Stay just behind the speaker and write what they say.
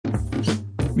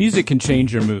Music can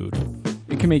change your mood.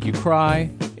 It can make you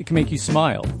cry. It can make you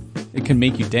smile. It can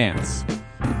make you dance.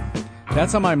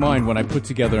 That's on my mind when I put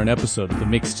together an episode of the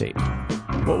mixtape.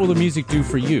 What will the music do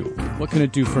for you? What can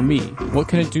it do for me? What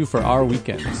can it do for our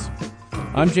weekends?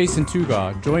 I'm Jason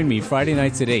Tugog. Join me Friday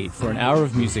nights at 8 for an hour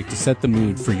of music to set the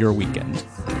mood for your weekend.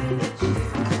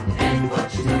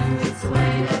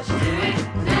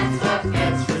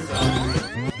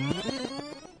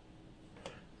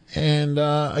 And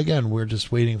again, we're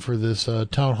just waiting for this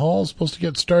town hall. It's supposed to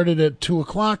get started at 2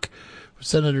 o'clock.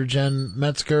 Senator Jen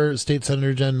Metzger, State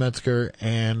Senator Jen Metzger,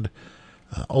 and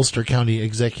Ulster County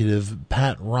Executive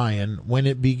Pat Ryan. When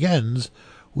it begins,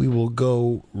 we will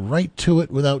go right to it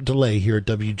without delay here at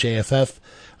WJFF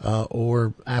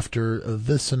or after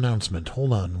this announcement.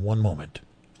 Hold on one moment.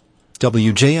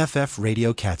 WJFF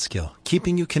Radio Catskill,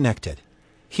 keeping you connected.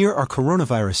 Here are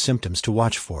coronavirus symptoms to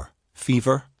watch for: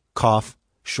 fever, cough,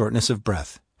 shortness of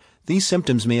breath. These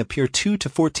symptoms may appear 2 to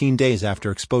 14 days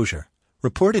after exposure.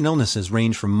 Reported illnesses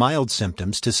range from mild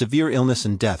symptoms to severe illness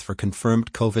and death for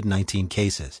confirmed COVID-19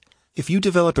 cases. If you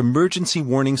develop emergency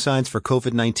warning signs for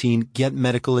COVID-19, get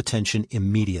medical attention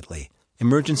immediately.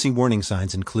 Emergency warning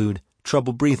signs include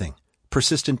trouble breathing,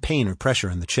 persistent pain or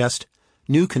pressure in the chest,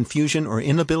 new confusion or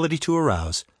inability to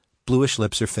arouse, bluish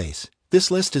lips or face. This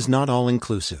list is not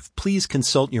all-inclusive. Please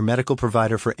consult your medical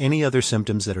provider for any other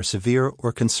symptoms that are severe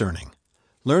or concerning.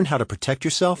 Learn how to protect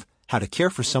yourself, how to care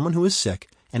for someone who is sick,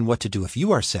 and what to do if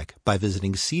you are sick by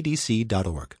visiting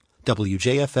cdc.org.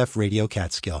 WJFF Radio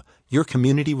Catskill, your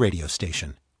community radio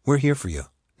station. We're here for you,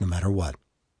 no matter what.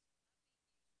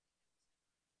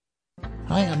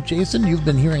 Hi, I'm Jason. You've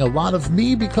been hearing a lot of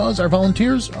me because our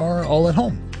volunteers are all at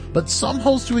home. But some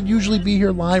hosts who would usually be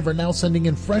here live are now sending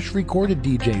in fresh recorded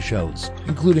DJ shows,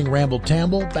 including Ramble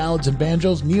Tamble, Ballads and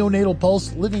Banjos, Neonatal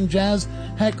Pulse, Living Jazz.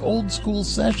 Heck, Old School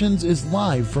Sessions is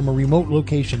live from a remote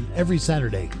location every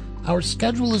Saturday. Our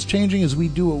schedule is changing as we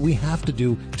do what we have to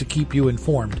do to keep you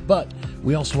informed, but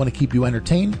we also want to keep you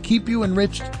entertained, keep you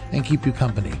enriched, and keep you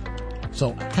company.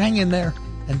 So hang in there,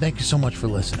 and thank you so much for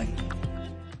listening.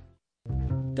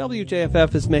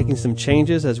 WJFF is making some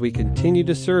changes as we continue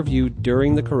to serve you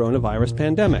during the coronavirus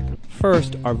pandemic.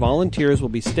 First, our volunteers will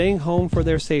be staying home for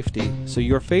their safety, so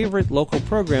your favorite local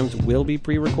programs will be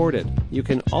pre-recorded. You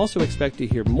can also expect to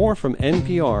hear more from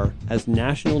NPR as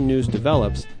national news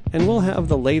develops, and we'll have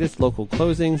the latest local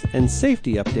closings and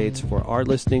safety updates for our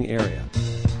listening area.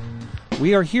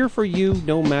 We are here for you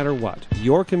no matter what.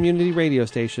 Your community radio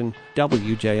station,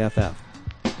 WJFF.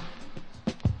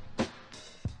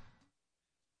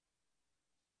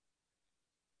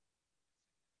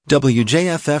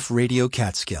 WJFF Radio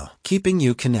Catskill, keeping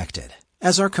you connected.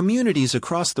 As our communities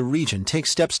across the region take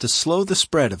steps to slow the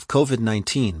spread of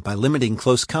COVID-19 by limiting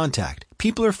close contact,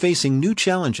 people are facing new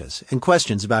challenges and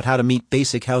questions about how to meet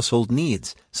basic household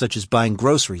needs, such as buying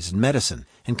groceries and medicine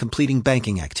and completing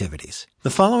banking activities. The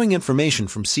following information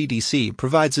from CDC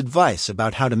provides advice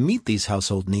about how to meet these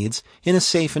household needs in a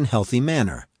safe and healthy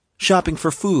manner. Shopping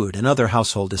for food and other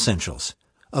household essentials.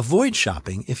 Avoid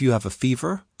shopping if you have a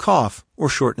fever, cough, or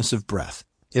shortness of breath.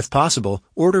 If possible,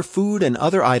 order food and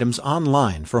other items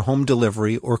online for home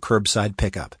delivery or curbside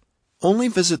pickup. Only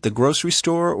visit the grocery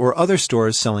store or other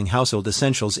stores selling household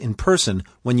essentials in person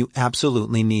when you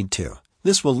absolutely need to.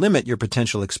 This will limit your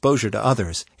potential exposure to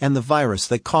others and the virus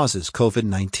that causes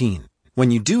COVID-19.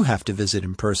 When you do have to visit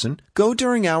in person, go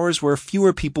during hours where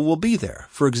fewer people will be there,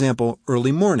 for example,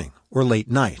 early morning or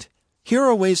late night. Here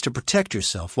are ways to protect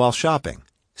yourself while shopping.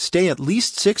 Stay at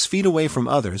least 6 feet away from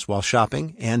others while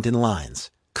shopping and in lines.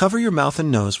 Cover your mouth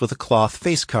and nose with a cloth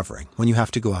face covering when you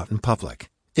have to go out in public.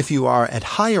 If you are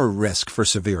at higher risk for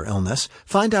severe illness,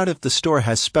 find out if the store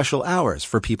has special hours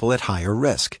for people at higher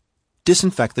risk.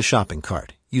 Disinfect the shopping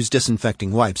cart. Use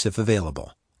disinfecting wipes if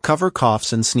available. Cover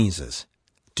coughs and sneezes.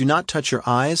 Do not touch your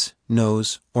eyes,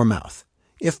 nose, or mouth.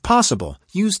 If possible,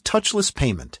 use touchless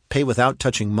payment. Pay without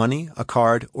touching money, a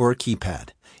card, or a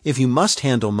keypad. If you must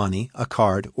handle money, a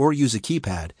card, or use a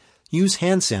keypad, use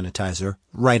hand sanitizer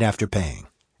right after paying.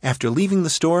 After leaving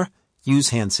the store, use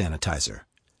hand sanitizer.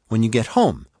 When you get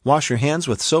home, wash your hands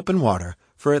with soap and water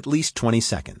for at least 20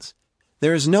 seconds.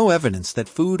 There is no evidence that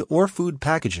food or food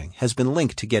packaging has been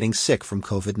linked to getting sick from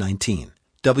COVID-19.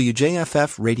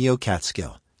 WJFF Radio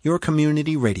Catskill, your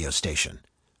community radio station.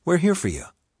 We're here for you,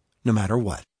 no matter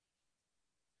what.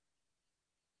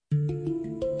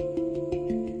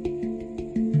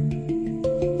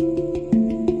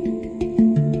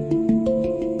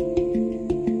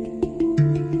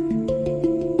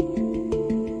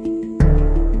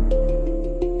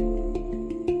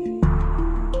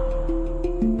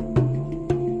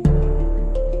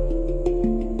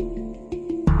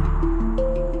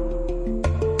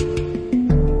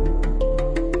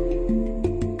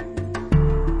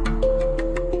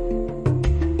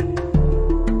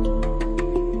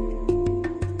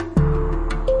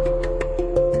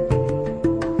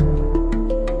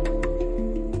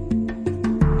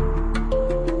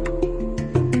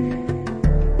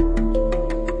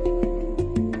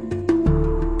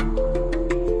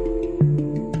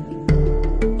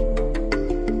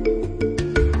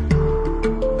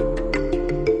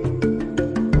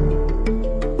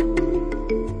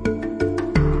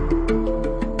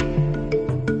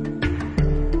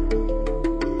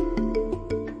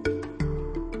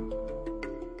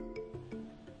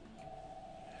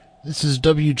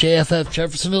 WJFF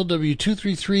Jeffersonville,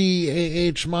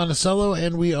 W233AH Monticello,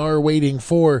 and we are waiting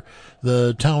for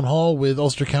the town hall with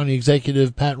Ulster County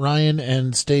Executive Pat Ryan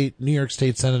and New York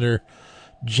State Senator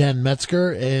Jen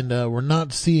Metzger, and we're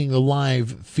not seeing the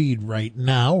live feed right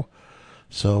now,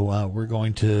 so we're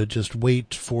going to just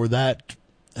wait for that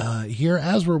here.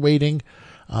 As we're waiting,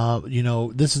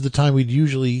 this is the time we'd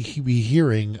usually be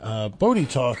hearing Bodhi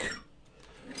Talk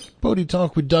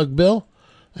with Doug Bill.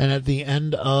 And at the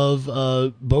end of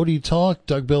Bodhi Talk,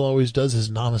 Doug Bill always does his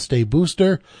Namaste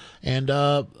Booster. And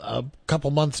a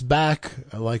couple months back,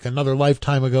 like another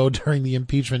lifetime ago during the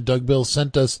impeachment, Doug Bill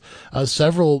sent us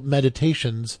several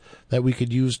meditations that we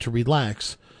could use to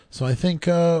relax. So I think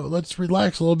let's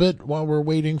relax a little bit while we're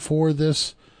waiting for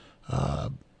this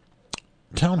town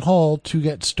hall to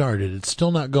get started. It's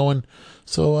still not going,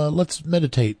 so let's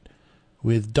meditate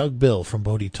with Doug Bill from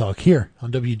Bodhi Talk here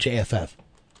on WJFF.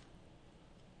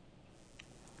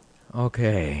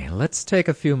 Okay, let's take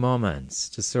a few moments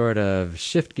to sort of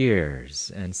shift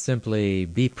gears and simply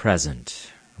be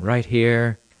present right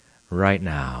here, right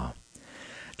now.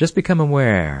 Just become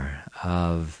aware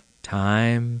of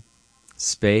time,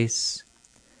 space,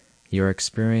 your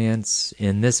experience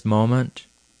in this moment,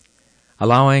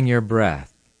 allowing your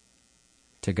breath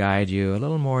to guide you a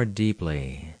little more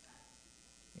deeply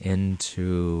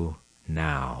into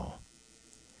now.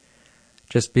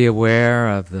 Just be aware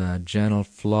of the gentle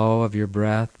flow of your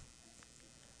breath,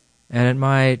 and it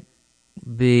might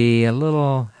be a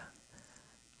little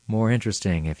more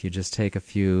interesting if you just take a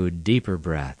few deeper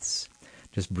breaths.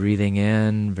 Just breathing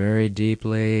in very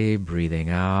deeply, breathing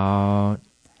out.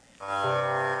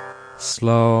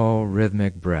 Slow,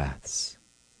 rhythmic breaths.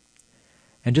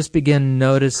 And just begin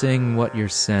noticing what you're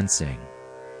sensing.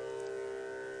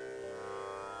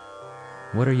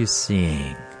 What are you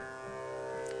seeing?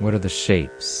 What are the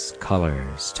shapes,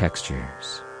 colors,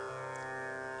 textures?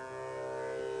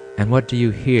 And what do you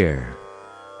hear?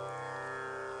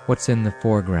 What's in the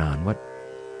foreground? What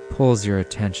pulls your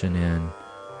attention in?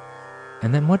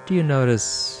 And then what do you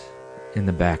notice in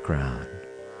the background,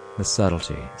 the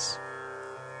subtleties?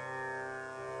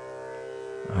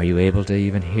 Are you able to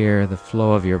even hear the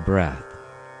flow of your breath?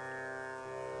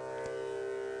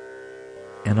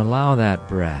 And allow that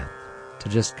breath to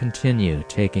just continue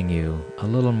taking you a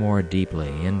little more deeply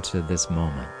into this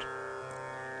moment.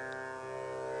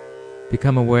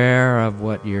 Become aware of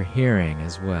what you're hearing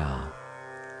as well.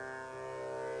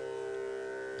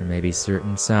 There may be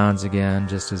certain sounds again,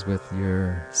 just as with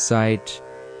your sight.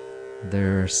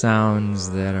 There are sounds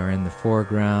that are in the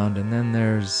foreground, and then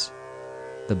there's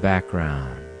the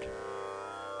background.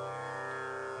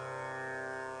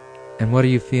 And what are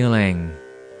you feeling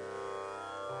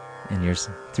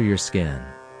through your skin?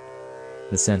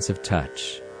 The sense of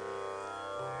touch.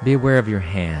 Be aware of your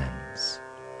hands.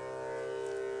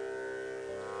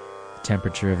 The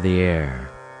temperature of the air.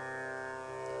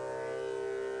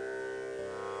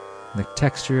 The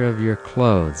texture of your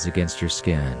clothes against your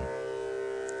skin.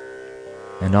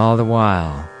 And all the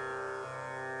while,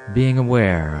 being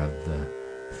aware of the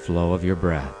flow of your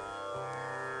breath.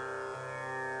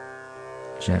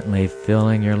 Gently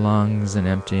filling your lungs and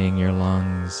emptying your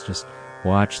lungs. Just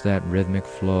watch that rhythmic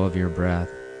flow of your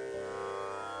breath.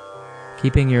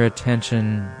 Keeping your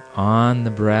attention on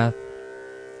the breath.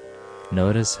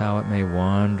 Notice how it may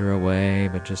wander away,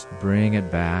 but just bring it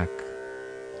back.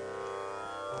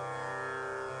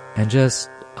 And just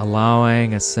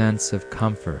allowing a sense of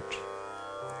comfort.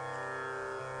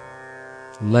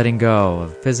 Letting go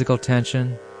of physical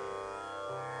tension.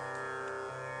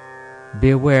 Be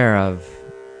aware of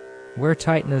where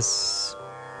tightness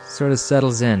sort of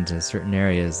settles into certain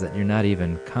areas that you're not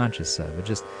even conscious of. But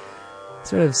just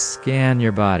sort of scan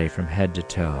your body from head to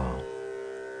toe.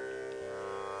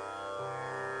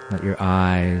 Let your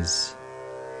eyes,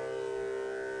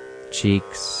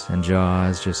 cheeks, and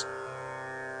jaws just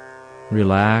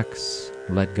relax,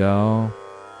 let go.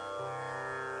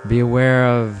 Be aware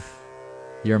of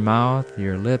your mouth,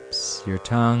 your lips, your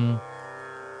tongue,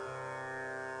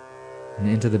 and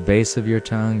into the base of your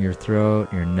tongue, your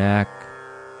throat, your neck.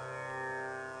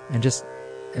 And just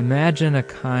imagine a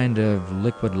kind of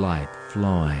liquid light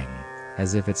flowing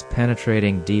as if it's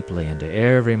penetrating deeply into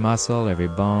every muscle, every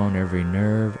bone, every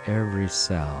nerve, every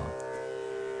cell,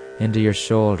 into your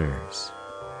shoulders,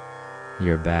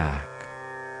 your back,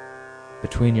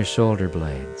 between your shoulder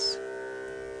blades,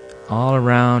 all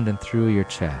around and through your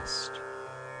chest.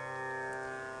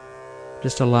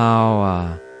 Just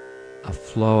allow a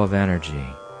flow of energy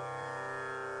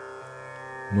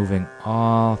moving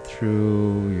all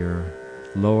through your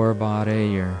lower body,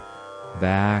 your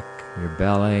back, your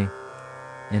belly,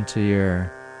 into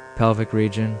your pelvic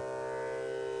region,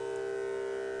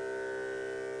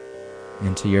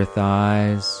 into your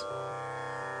thighs,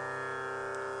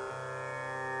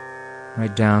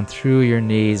 right down through your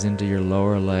knees into your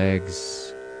lower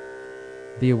legs.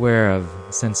 Be aware of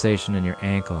sensation in your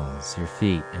ankles, your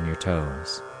feet, and your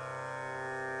toes.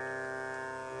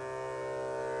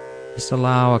 Just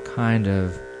allow a kind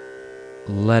of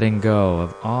letting go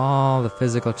of all the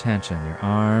physical tension, your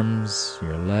arms,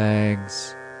 your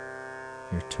legs,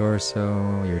 your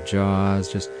torso, your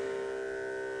jaws, just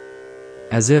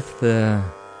as if the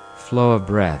flow of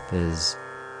breath is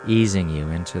easing you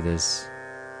into this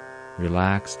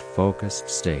relaxed, focused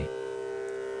state.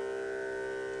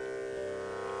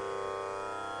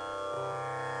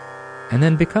 And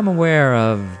then become aware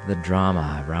of the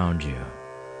drama around you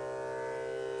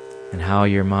and how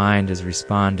your mind is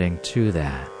responding to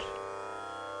that.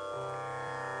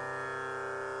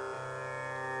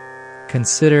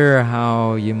 Consider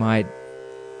how you might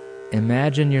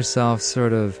imagine yourself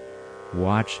sort of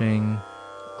watching,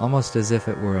 almost as if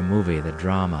it were a movie, the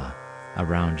drama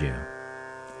around you.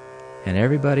 And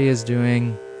everybody is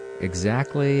doing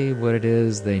exactly what it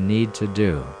is they need to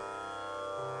do.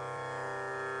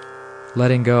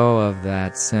 Letting go of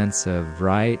that sense of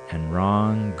right and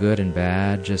wrong, good and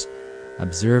bad, just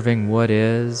observing what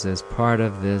is as part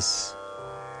of this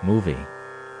movie,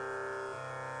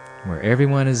 where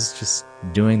everyone is just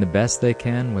doing the best they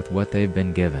can with what they've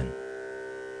been given.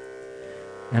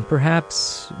 And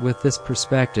perhaps with this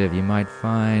perspective you might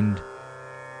find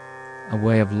a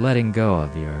way of letting go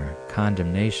of your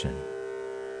condemnation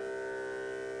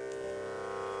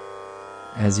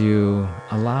as you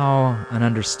allow an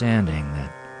understanding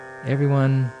that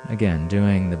everyone, again,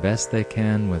 doing the best they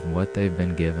can with what they've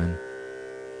been given.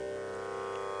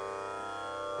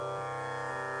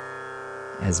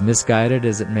 As misguided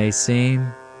as it may seem,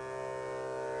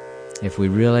 if we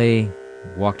really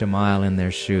walked a mile in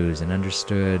their shoes and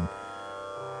understood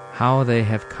how they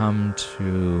have come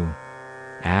to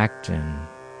act and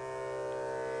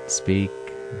speak,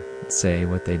 say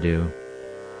what they do,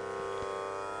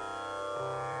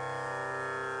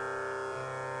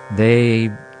 they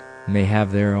may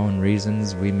have their own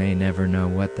reasons. We may never know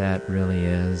what that really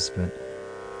is, but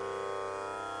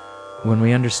when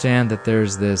we understand that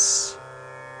there's this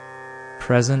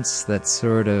presence that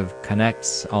sort of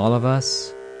connects all of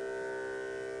us,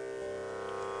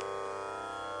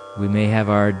 we may have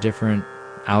our different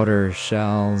outer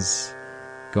shells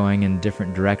going in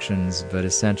different directions, but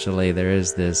essentially there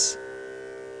is this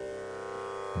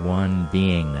one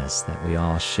beingness that we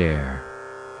all share.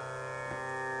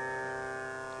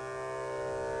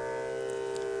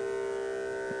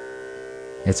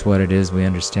 It's what it is we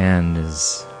understand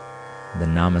as the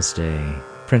Namaste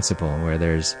principle, where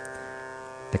there's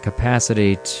the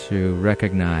capacity to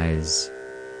recognize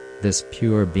this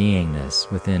pure beingness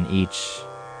within each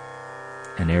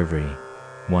and every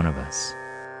one of us.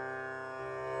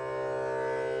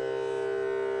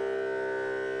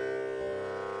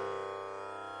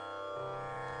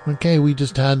 Okay, we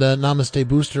just had a Namaste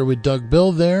Booster with Doug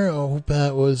Bill there. I hope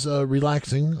that was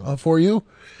relaxing for you.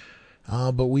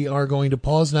 But we are going to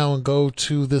pause now and go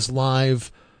to this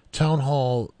live town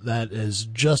hall that has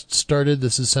just started.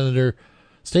 This is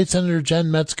State Senator Jen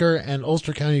Metzger and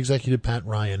Ulster County Executive Pat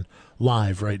Ryan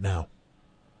live right now.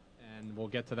 And we'll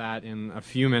get to that in a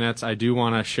few minutes. I do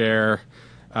want to share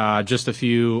just a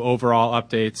few overall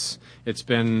updates. It's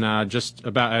been just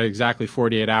about exactly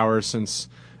 48 hours since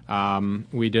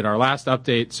we did our last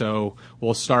update, so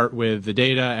we'll start with the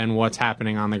data and what's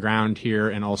happening on the ground here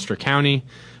in Ulster County.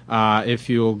 If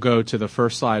you'll go to the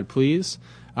first slide, please.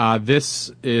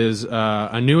 This is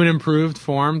a new and improved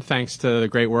form, thanks to the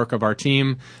great work of our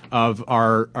team, of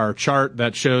our chart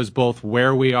that shows both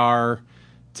where we are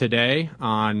today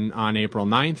on April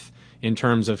 9th. In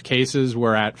terms of cases,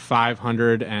 we're at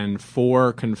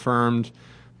 504 confirmed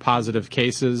positive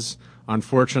cases.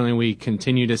 Unfortunately, we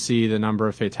continue to see the number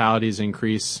of fatalities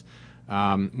increase.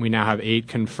 We now have 8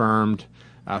 confirmed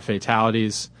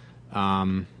fatalities.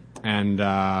 And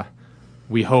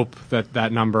we hope that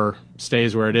that number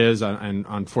stays where it is, and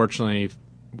unfortunately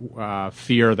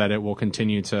fear that it will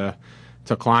continue to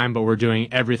climb. But we're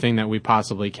doing everything that we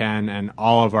possibly can, and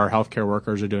all of our healthcare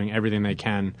workers are doing everything they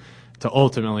can to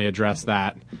ultimately address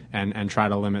that and try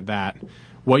to limit that.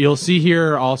 What you'll see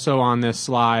here also on this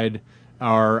slide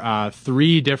are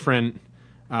 3 different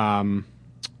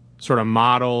sort of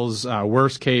models,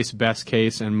 worst case, best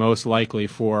case, and most likely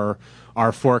for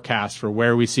our forecast for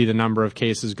where we see the number of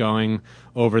cases going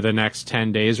over the next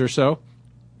 10 days or so.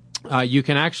 You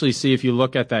can actually see, if you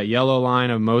look at that yellow line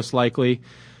of most likely,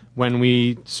 when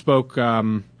we spoke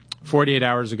 48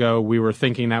 hours ago, we were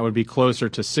thinking that would be closer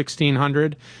to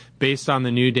 1,600. Based on the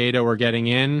new data we're getting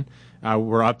in,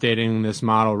 We're updating this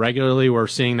model regularly. We're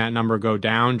seeing that number go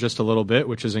down just a little bit,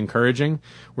 which is encouraging.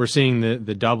 We're seeing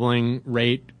the doubling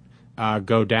rate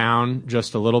go down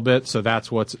just a little bit, so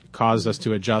that's what's caused us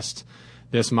to adjust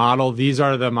this model. These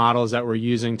are the models that we're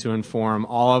using to inform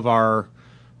all of our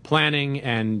planning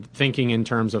and thinking in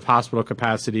terms of hospital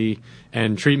capacity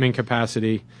and treatment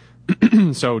capacity.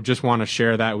 So just want to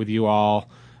share that with you all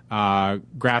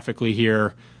graphically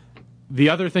here. The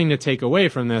other thing to take away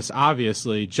from this,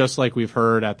 obviously, just like we've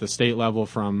heard at the state level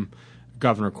from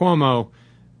Governor Cuomo,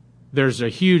 there's a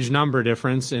huge number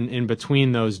difference in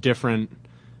between those different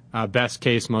best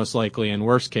case, most likely, and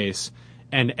worst case.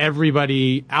 And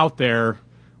everybody out there,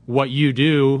 what you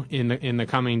do in the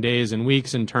coming days and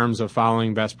weeks in terms of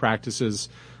following best practices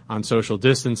on social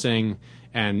distancing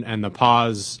and the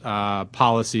pause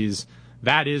policies,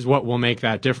 that is what will make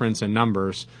that difference in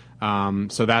numbers.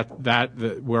 So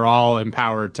that we're all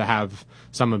empowered to have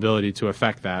some ability to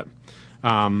affect that.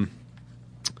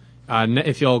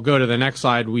 If you'll go to the next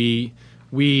slide, we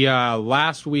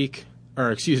last week,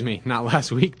 or excuse me, not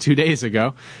last week, 2 days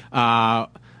ago,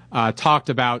 talked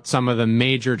about some of the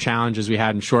major challenges we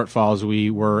had and shortfalls we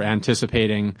were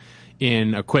anticipating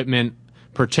in equipment,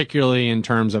 particularly in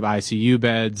terms of ICU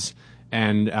beds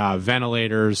and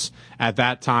ventilators. At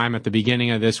that time, at the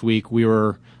beginning of this week, we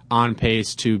were on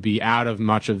pace to be out of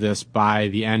much of this by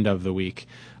the end of the week.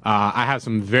 I have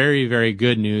some very, very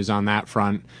good news on that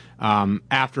front.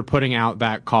 After putting out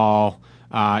that call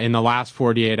in the last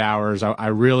 48 hours, I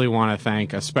really want to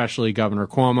thank especially Governor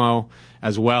Cuomo,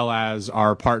 as well as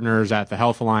our partners at the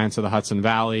Health Alliance of the Hudson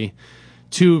Valley.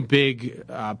 Two big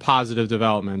positive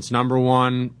developments. Number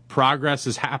one, progress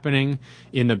is happening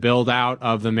in the build-out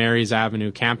of the Marys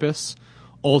Avenue campus.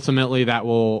 Ultimately, that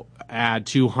will add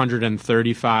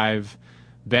 235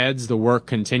 beds. The work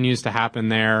continues to happen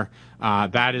there.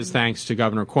 That is thanks to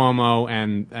Governor Cuomo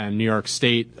and New York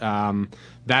State.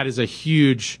 That is a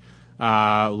huge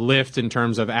lift in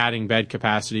terms of adding bed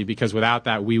capacity, because without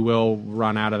that, we will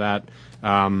run out of that.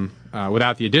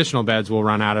 Without the additional beds, we'll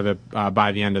run out of it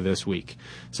by the end of this week.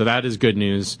 So that is good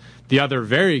news. The other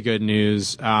very good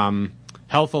news,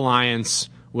 Health Alliance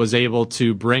was able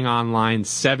to bring online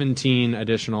 17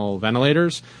 additional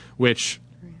ventilators, which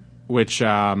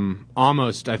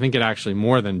almost, I think it actually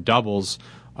more than doubles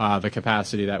the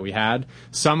capacity that we had.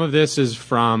 Some of this is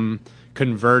from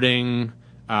converting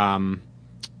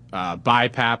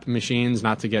BiPAP machines,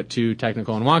 not to get too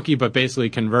technical and wonky, but basically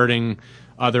converting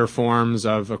other forms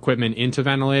of equipment into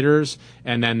ventilators.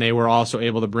 And then they were also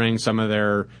able to bring some of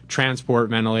their transport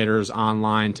ventilators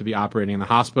online to be operating in the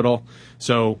hospital.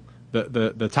 So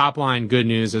the top line good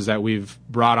news is that we've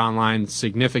brought online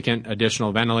significant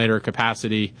additional ventilator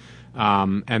capacity,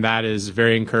 and that is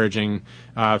very encouraging.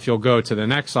 If you'll go to the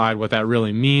next slide, what that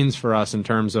really means for us in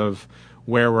terms of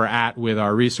where we're at with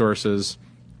our resources.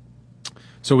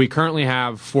 So we currently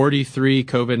have 43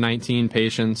 COVID-19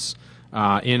 patients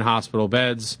in hospital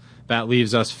beds. That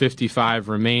leaves us 55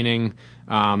 remaining.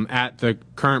 At the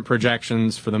current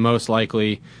projections, for the most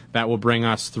likely, that will bring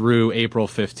us through April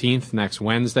 15th, next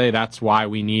Wednesday. That's why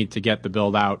we need to get the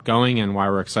build-out going and why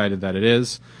we're excited that it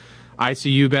is.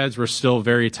 ICU beds, we're still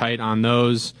very tight on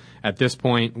those. At this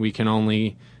point, we can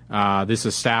only, this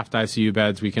is staffed ICU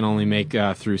beds, we can only make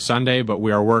through Sunday, but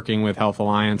we are working with Health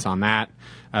Alliance on that,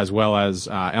 as well as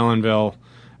Ellenville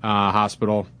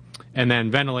Hospital. And then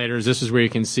ventilators, this is where you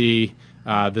can see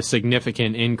the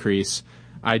significant increase.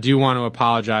 I do want to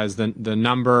apologize. The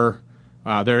number,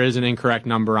 there is an incorrect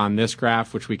number on this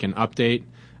graph, which we can update.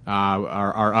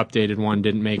 Our updated one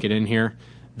didn't make it in here.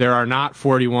 There are not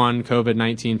 41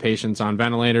 COVID-19 patients on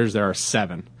ventilators. There are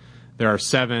 7. There are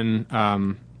 7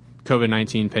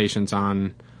 COVID-19 patients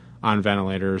on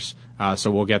ventilators, so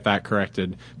we'll get that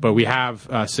corrected. But we have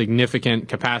significant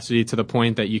capacity to the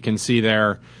point that you can see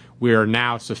there we are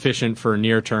now sufficient for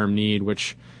near-term need,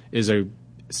 which is a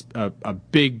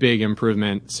big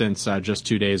improvement since just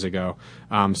 2 days ago.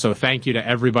 So thank you to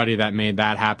everybody that made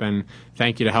that happen.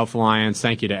 Thank you to Health Alliance.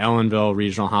 Thank you to Ellenville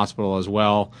Regional Hospital as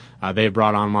well. They've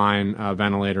brought online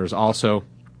ventilators also.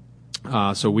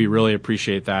 So we really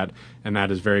appreciate that, and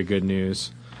that is very good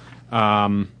news.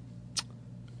 One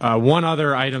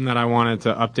other item that I wanted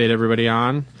to update everybody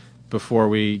on before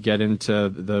we get into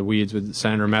the weeds with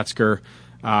Senator Metzger.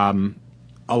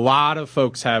 A lot of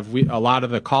folks have, a lot of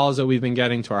the calls that we've been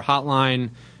getting to our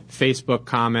hotline, Facebook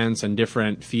comments, and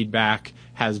different feedback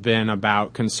has been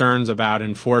about concerns about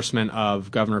enforcement of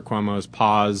Governor Cuomo's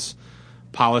pause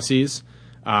policies.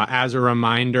 As a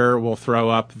reminder, we'll throw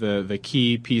up the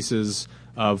key pieces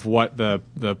of what the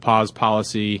pause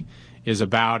policy is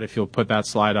about. If you'll put that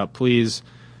slide up, please.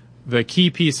 the key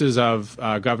pieces of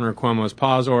Governor Cuomo's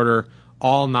pause order: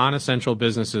 all non-essential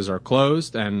businesses are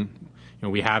closed, and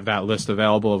we have that list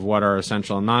available of what are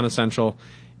essential and non-essential.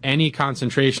 Any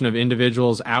concentration of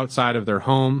individuals outside of their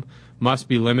home must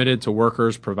be limited to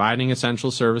workers providing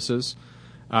essential services.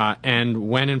 And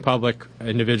when in public,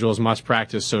 individuals must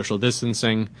practice social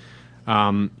distancing.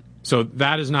 So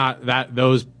that is not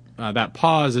that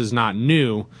pause is not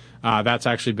new. That's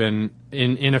actually been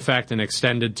in effect and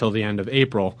extended till the end of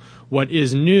April. What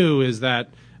is new is that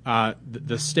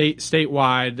the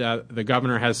statewide, the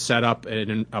governor has set up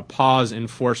a pause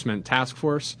enforcement task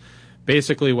force.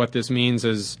 Basically, what this means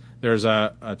is there's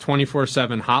a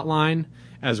 24/7 hotline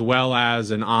as well as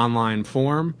an online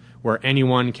form where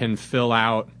anyone can fill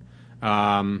out,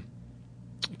 can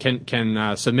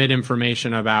submit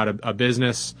information about a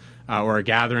business or a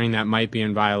gathering that might be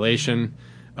in violation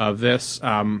of this.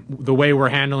 The way we're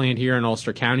handling it here in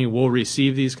Ulster County, we'll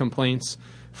receive these complaints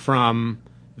from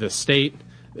the state.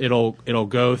 It'll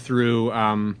go through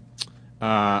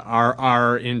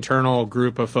our internal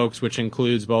group of folks, which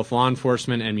includes both law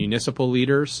enforcement and municipal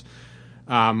leaders.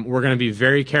 We're going to be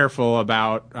very careful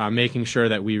about making sure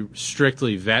that we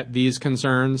strictly vet these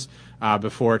concerns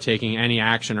before taking any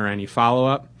action or any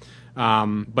follow-up.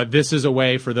 But this is a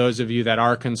way for those of you that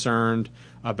are concerned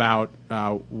about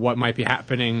what might be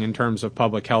happening in terms of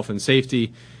public health and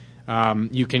safety.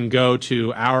 You can go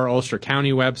to our Ulster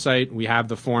County website. We have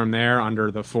the form there under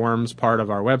the forms part of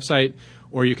our website,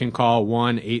 or you can call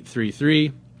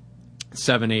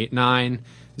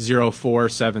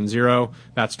 1-833-789-0470.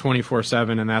 That's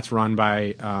 24/7, and that's run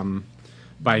by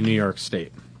New York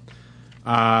State.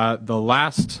 The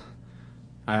last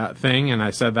thing, and I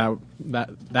said that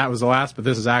was the last, but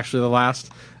this is actually the last.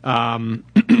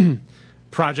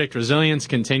 Project Resilience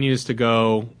continues to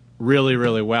go really,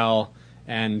 really well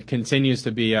and continues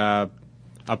to be a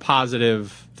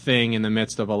positive thing in the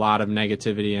midst of a lot of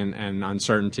negativity and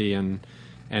uncertainty and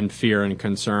fear and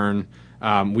concern.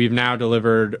 We've now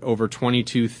delivered over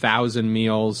 22,000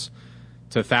 meals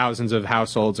to thousands of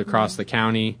households across the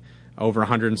county. Over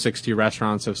 160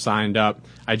 restaurants have signed up.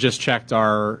 I just checked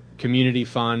our community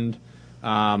fund.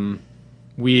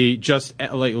 We just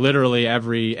literally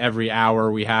every hour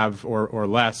we have, or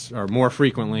less, or more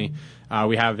frequently,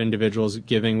 we have individuals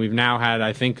giving. We've now had,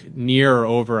 I think, near or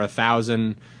over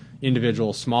 1,000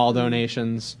 individual small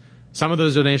donations. Some of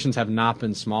those donations have not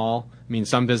been small. I mean,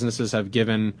 some businesses have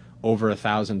given over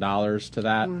 $1,000 to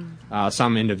that.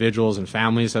 Some individuals and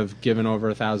families have given over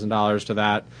 $1,000 to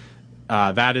that.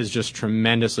 That is just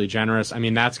tremendously generous. I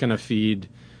mean, that's going to feed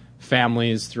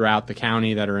families throughout the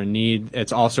county that are in need.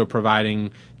 It's also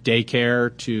providing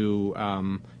daycare to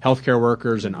healthcare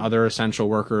workers and other essential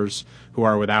workers who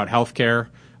are without health care.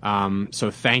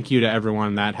 So thank you to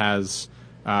everyone that has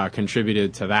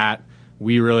contributed to that.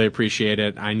 We really appreciate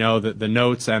it. I know that the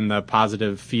notes and the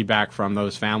positive feedback from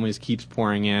those families keeps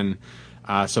pouring in.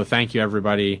 So thank you,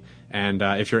 everybody. And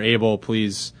if you're able,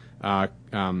 please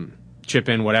chip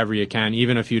in whatever you can.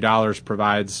 Even a few dollars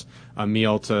provides a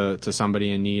meal to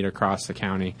somebody in need across the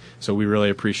county. So we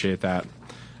really appreciate that.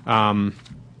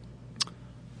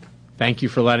 Thank you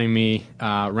for letting me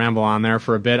ramble on there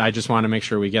for a bit. I just want to make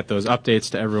sure we get those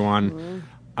updates to everyone.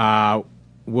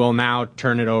 We'll now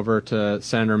turn it over to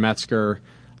Senator Metzger.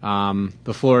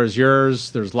 The floor is yours.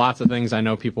 There's lots of things I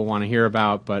know people want to hear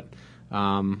about, but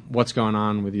what's going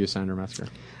on with you, Senator Metzger?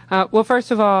 Well, first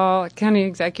of all, County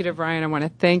Executive Ryan, I want to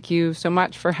thank you so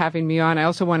much for having me on. I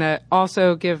also want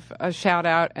to give a shout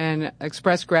out and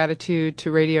express gratitude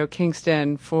to Radio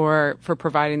Kingston for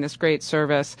providing this great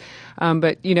service.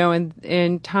 But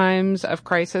in times of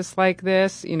crisis like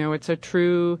this,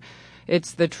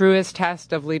 it's the truest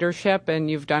test of leadership,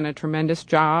 and you've done a tremendous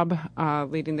job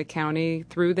leading the county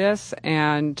through this,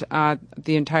 and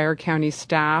the entire county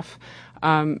staff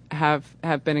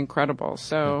have been incredible.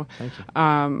 So Thank you.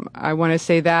 I want to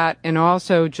say that, and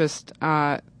also just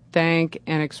thank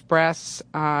and express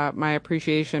my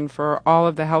appreciation for all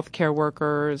of the healthcare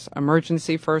workers,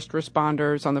 emergency first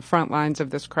responders on the front lines of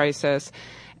this crisis,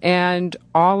 and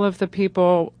all of the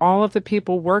people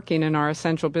working in our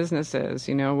essential businesses,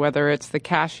 whether it's the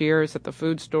cashiers at the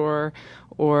food store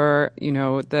or,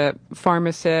 the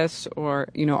pharmacists or,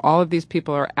 all of these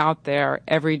people are out there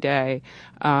every day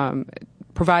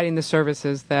providing the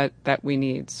services that we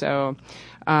need. So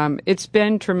it's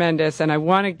been tremendous, and I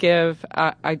want to give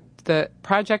the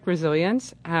Project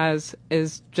Resilience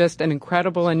is just an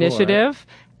incredible initiative.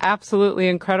 Right? Absolutely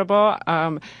incredible.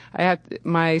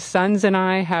 My sons and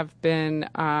I have been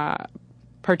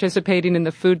participating in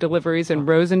the food deliveries in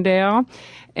Rosendale.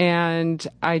 And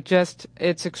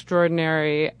it's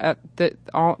extraordinary.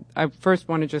 I first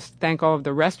want to just thank all of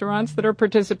the restaurants that are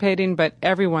participating, but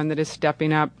everyone that is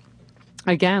stepping up.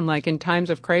 Again, like in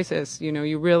times of crisis,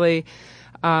 you really,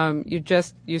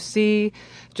 you see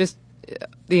just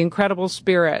the incredible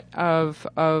spirit of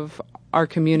our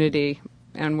community,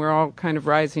 and we're all kind of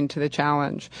rising to the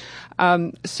challenge.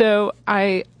 So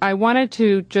I wanted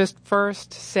to just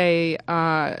first say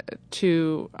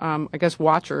to I guess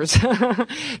watchers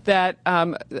that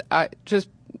just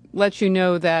let you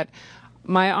know that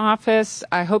my office,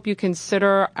 I hope you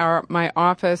consider my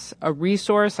office a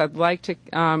resource. I'd like to,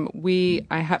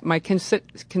 my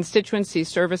constituency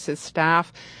services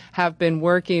staff have been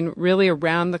working really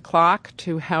around the clock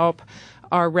to help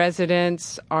our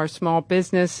residents, our small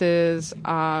businesses,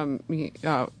 our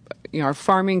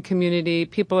farming community,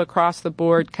 people across the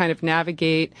board kind of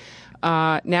navigate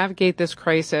this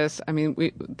crisis. I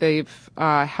mean, they've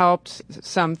helped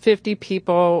some 50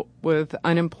 people with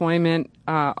unemployment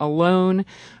alone.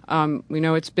 We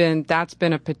know that's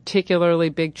been a particularly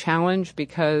big challenge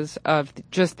because of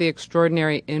just the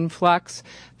extraordinary influx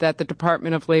that the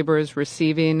Department of Labor is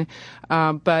receiving.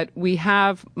 But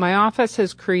my office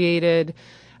has created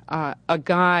a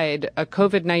guide, a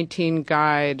COVID-19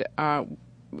 guide.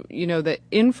 The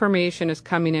information is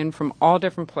coming in from all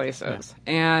different places.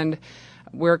 Yeah. And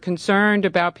we're concerned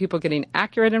about people getting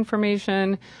accurate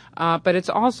information, but it's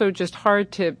also just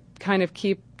hard to kind of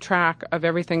keep track of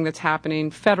everything that's happening,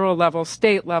 federal level,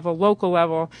 state level, local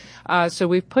level. So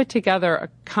we've put together a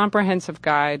comprehensive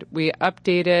guide. We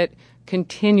update it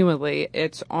continually.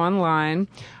 It's online.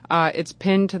 It's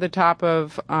pinned to the top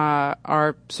of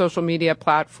our social media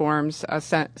platforms,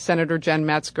 Senator Jen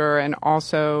Metzger, and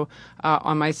also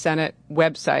on my Senate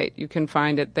website. You can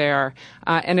find it there.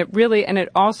 And it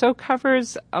also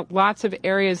covers lots of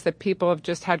areas that people have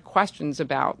just had questions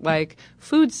about, like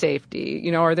food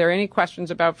safety. Are there any questions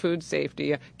about food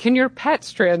safety? Can your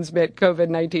pets transmit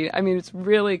COVID-19? I mean, it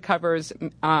really covers.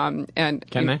 Can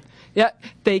they? Yeah,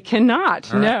 they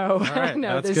cannot. All right. No, All right.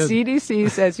 no. That's The good. CDC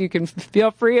says you can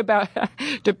feel free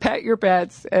to pet your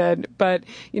pets, but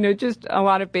just a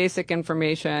lot of basic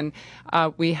information.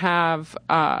 We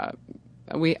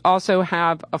also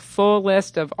have a full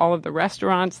list of all of the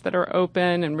restaurants that are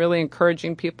open, and really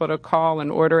encouraging people to call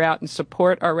and order out and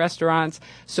support our restaurants,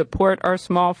 support our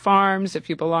small farms if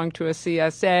you belong to a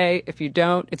CSA. If you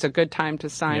don't, it's a good time to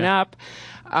sign up.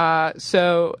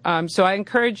 So I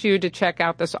encourage you to check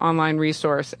out this online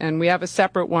resource. And we have a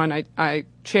separate one. I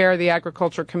chair the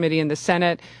Agriculture Committee in the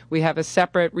Senate. We have a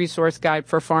separate resource guide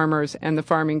for farmers and the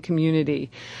farming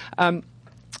community.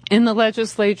 In the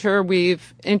legislature,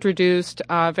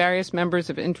 various members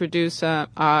have introduced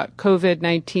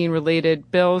COVID-19 related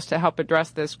bills to help address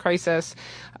this crisis.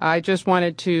 I just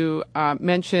wanted to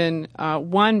mention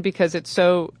one because it's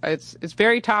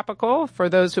very topical for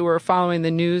those who were following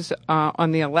the news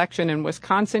on the election in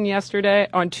Wisconsin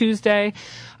on Tuesday.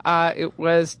 It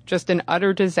was just an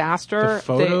utter disaster. The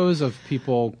photos of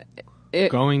people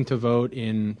going to vote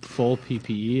in full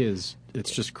PPE it's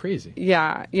just crazy.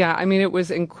 Yeah. I mean, it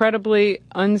was incredibly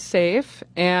unsafe,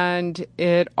 and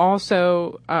it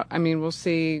also, we'll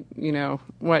see,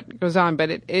 what goes on,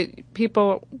 but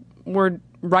people were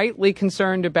rightly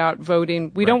concerned about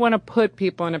voting. We don't want to put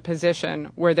people in a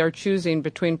position where they're choosing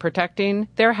between protecting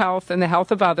their health and the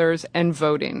health of others and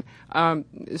voting.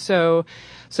 So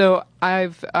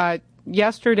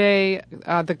yesterday,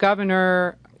 the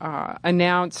governor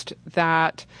announced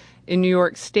that in New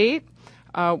York State,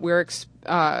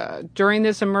 during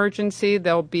this emergency,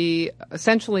 there'll be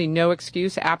essentially no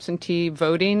excuse absentee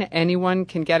voting. Anyone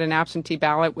can get an absentee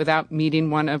ballot without meeting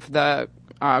one of the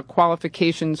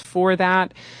qualifications for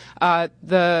that.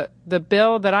 The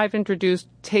bill that I've introduced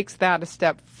takes that a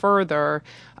step further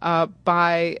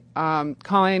by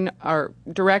calling or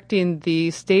directing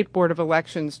the State Board of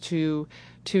Elections to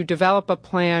develop a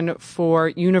plan for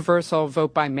universal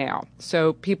vote by mail.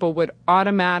 So people would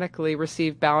automatically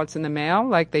receive ballots in the mail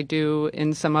like they do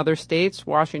in some other states,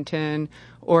 Washington,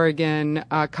 Oregon,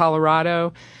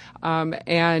 Colorado,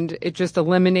 and it just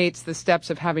eliminates the steps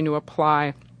of having to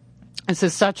apply. This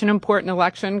is such an important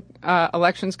election.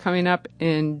 Elections coming up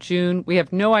in June. We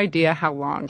have no idea how long